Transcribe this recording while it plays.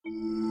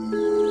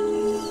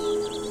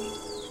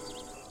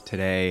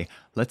Today,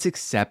 let's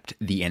accept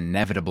the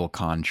inevitable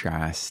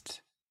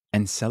contrast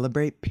and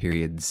celebrate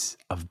periods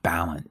of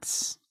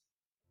balance.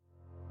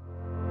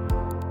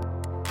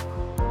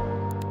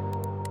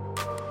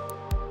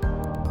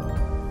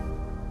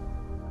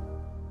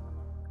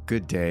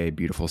 Good day,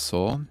 beautiful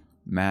soul.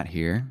 Matt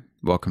here.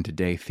 Welcome to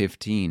day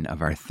 15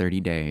 of our 30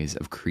 days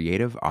of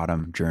creative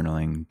autumn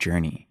journaling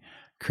journey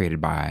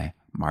created by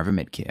Marva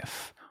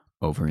Midkiff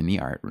over in the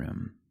art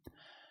room.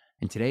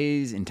 And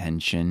today's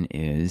intention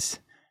is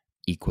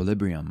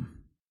equilibrium.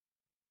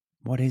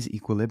 What is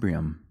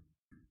equilibrium?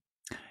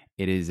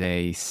 It is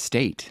a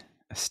state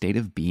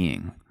of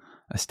being,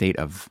 a state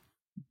of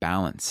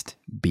balanced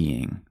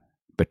being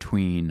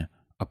between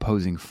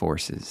opposing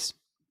forces,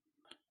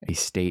 a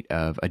state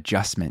of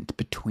adjustment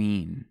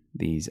between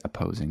these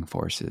opposing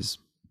forces.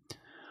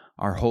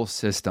 Our whole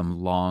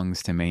system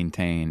longs to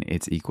maintain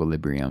its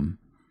equilibrium.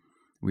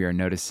 We are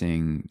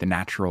noticing the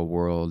natural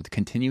world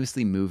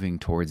continuously moving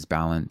towards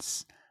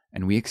balance,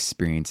 and we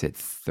experience it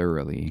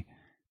thoroughly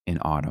in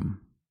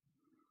autumn.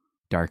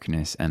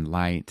 Darkness and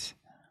light,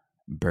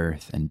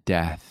 birth and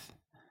death,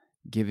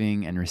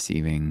 giving and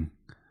receiving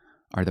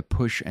are the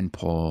push and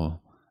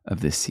pull of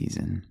this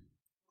season.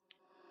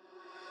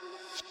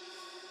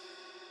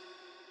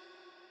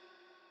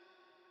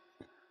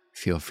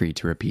 Feel free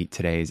to repeat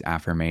today's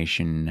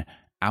affirmation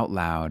out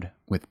loud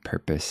with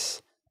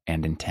purpose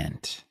and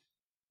intent.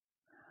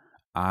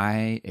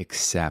 I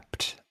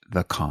accept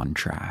the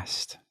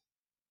contrast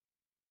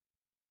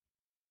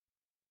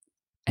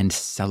and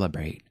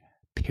celebrate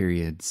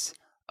periods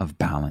of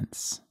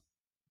balance.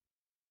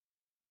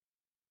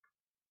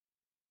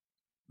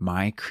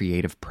 My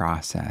creative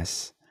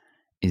process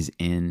is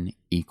in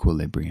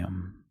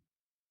equilibrium.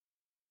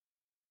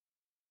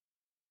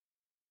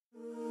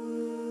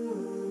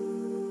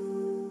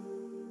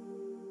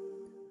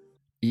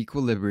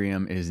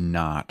 Equilibrium is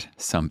not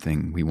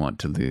something we want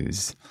to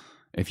lose.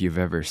 If you've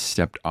ever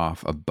stepped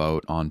off a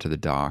boat onto the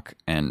dock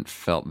and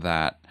felt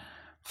that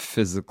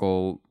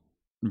physical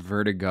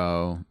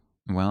vertigo,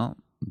 well,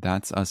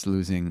 that's us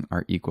losing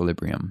our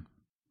equilibrium.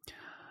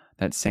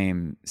 That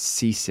same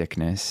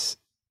seasickness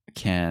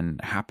can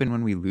happen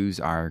when we lose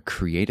our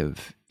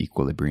creative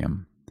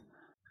equilibrium,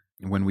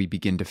 when we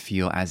begin to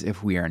feel as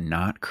if we are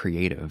not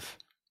creative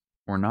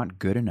or not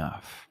good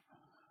enough.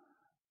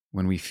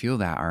 When we feel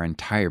that, our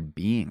entire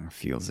being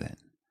feels it.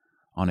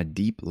 On a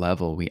deep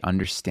level, we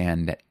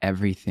understand that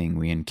everything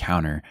we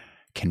encounter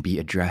can be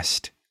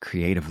addressed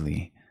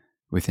creatively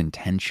with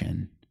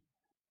intention.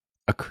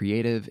 A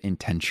creative,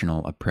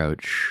 intentional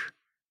approach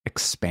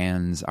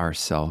expands our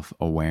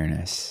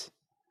self-awareness.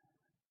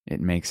 It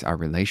makes our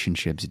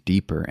relationships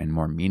deeper and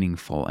more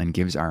meaningful and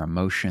gives our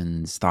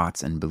emotions,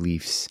 thoughts, and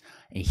beliefs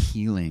a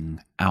healing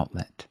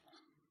outlet.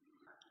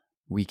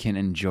 We can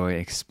enjoy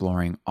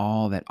exploring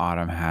all that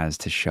autumn has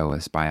to show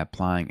us by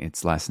applying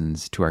its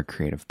lessons to our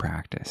creative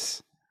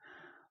practice,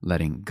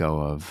 letting go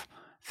of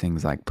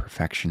things like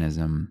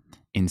perfectionism,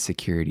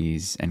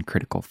 insecurities, and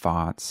critical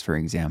thoughts, for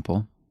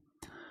example,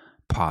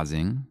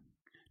 pausing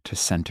to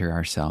center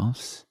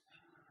ourselves,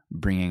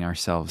 bringing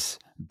ourselves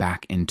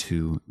back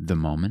into the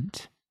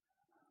moment,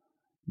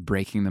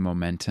 breaking the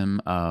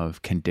momentum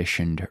of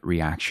conditioned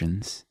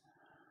reactions,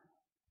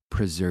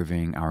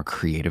 preserving our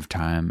creative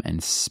time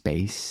and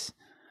space.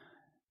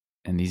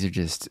 And these are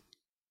just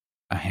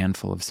a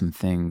handful of some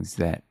things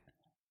that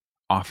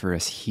offer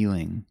us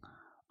healing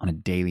on a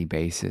daily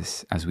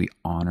basis as we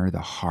honor the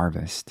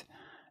harvest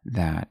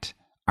that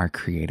our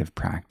creative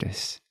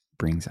practice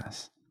brings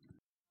us.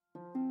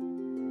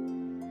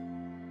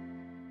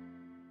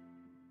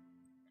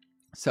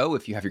 So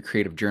if you have your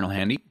creative journal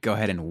handy, go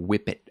ahead and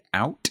whip it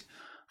out.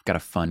 I've got a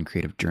fun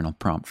creative journal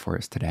prompt for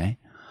us today.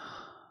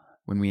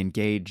 When we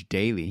engage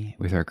daily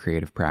with our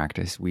creative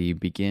practice, we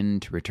begin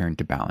to return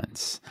to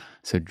balance.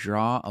 So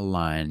draw a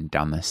line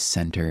down the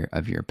center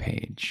of your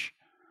page.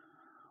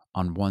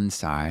 On one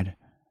side,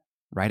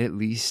 write at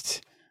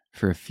least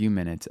for a few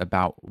minutes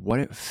about what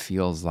it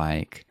feels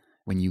like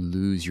when you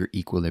lose your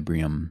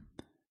equilibrium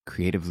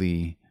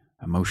creatively,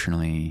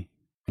 emotionally,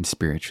 and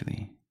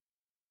spiritually.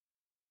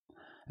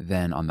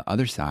 Then on the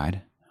other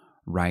side,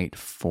 write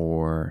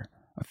for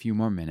a few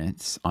more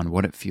minutes on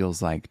what it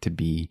feels like to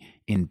be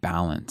in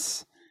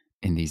balance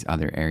in these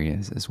other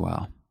areas as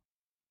well.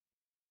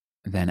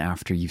 Then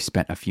after you've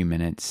spent a few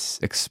minutes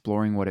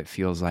exploring what it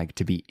feels like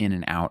to be in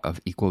and out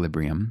of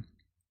equilibrium,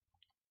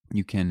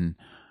 you can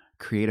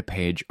create a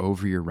page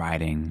over your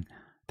writing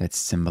that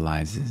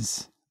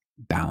symbolizes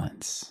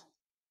balance.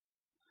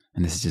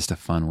 And this is just a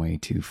fun way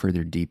to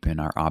further deepen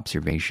our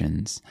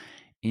observations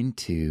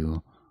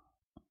into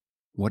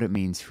what it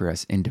means for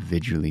us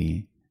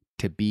individually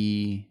to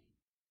be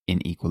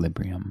in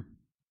equilibrium.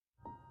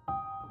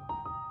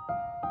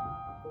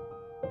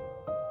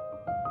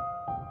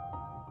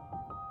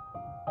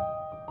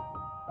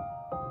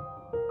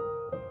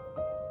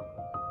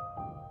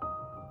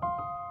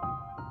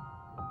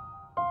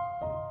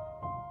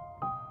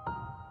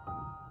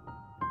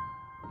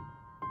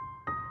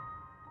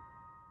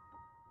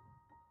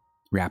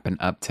 Wrapping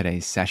up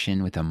today's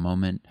session with a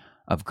moment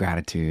of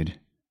gratitude.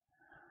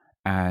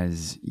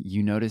 as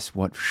you notice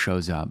what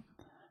shows up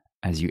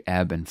as you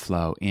ebb and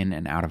flow in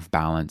and out of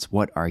balance.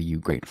 What are you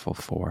grateful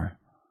for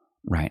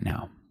right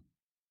now?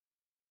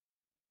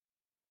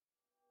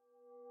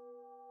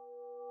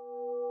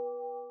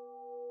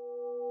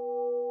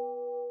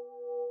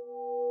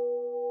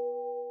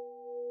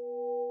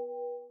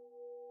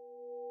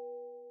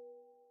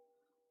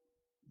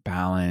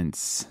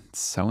 Balance, it's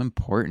so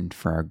important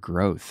for our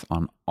growth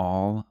on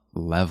all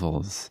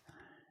levels.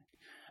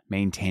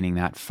 Maintaining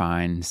that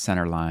fine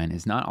center line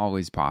is not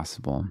always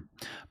possible,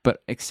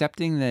 but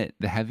accepting that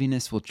the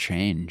heaviness will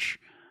change,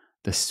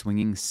 the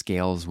swinging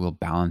scales will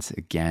balance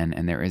again,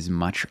 and there is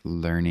much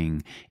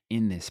learning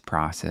in this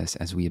process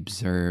as we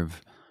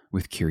observe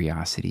with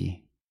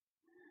curiosity.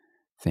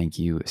 Thank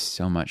you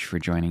so much for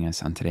joining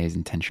us on today's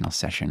intentional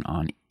session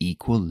on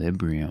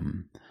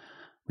equilibrium.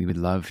 We would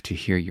love to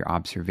hear your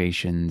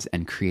observations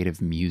and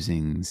creative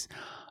musings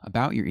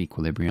about your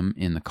equilibrium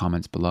in the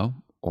comments below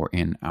or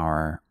in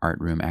our Art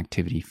Room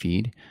activity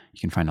feed. You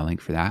can find a link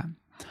for that.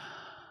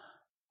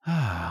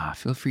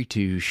 Feel free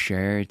to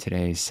share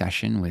today's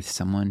session with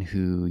someone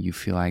who you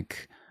feel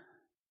like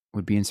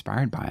would be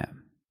inspired by it.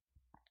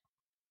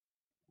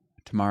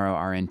 Tomorrow,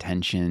 our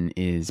intention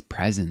is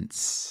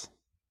presence.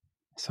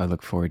 So I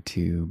look forward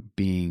to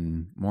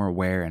being more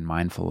aware and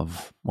mindful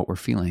of what we're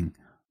feeling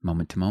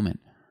moment to moment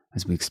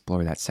as we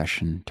explore that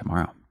session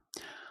tomorrow.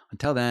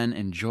 Until then,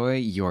 enjoy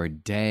your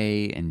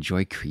day,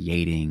 enjoy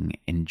creating,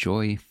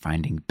 enjoy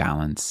finding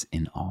balance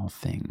in all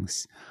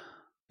things.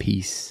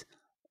 Peace,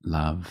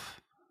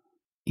 love,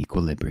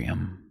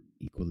 equilibrium,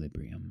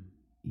 equilibrium,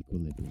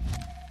 equilibrium,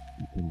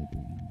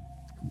 equilibrium,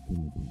 equilibrium,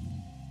 equilibrium,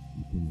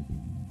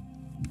 equilibrium,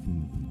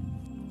 equilibrium,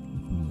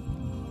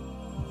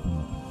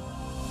 equilibrium.